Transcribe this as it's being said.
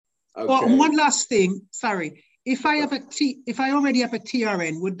Okay. Oh, one last thing, sorry. If I already have a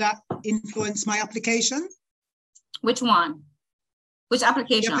TRN, would that influence my application? Which one? Which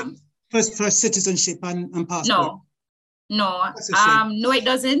application? For citizenship and passport. No, it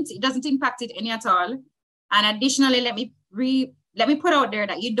doesn't. It doesn't impact it any at all. And additionally, let me put out there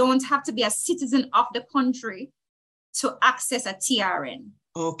that you don't have to be a citizen of the country to access a TRN.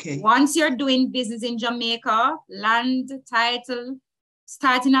 Okay. Once you're doing business in Jamaica, land, title,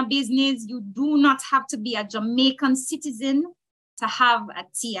 starting a business, you do not have to be a Jamaican citizen to have a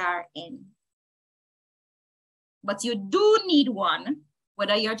TRN. But you do need one,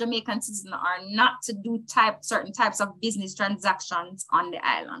 whether you're a Jamaican citizen or not, to do certain types of business transactions on the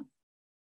island.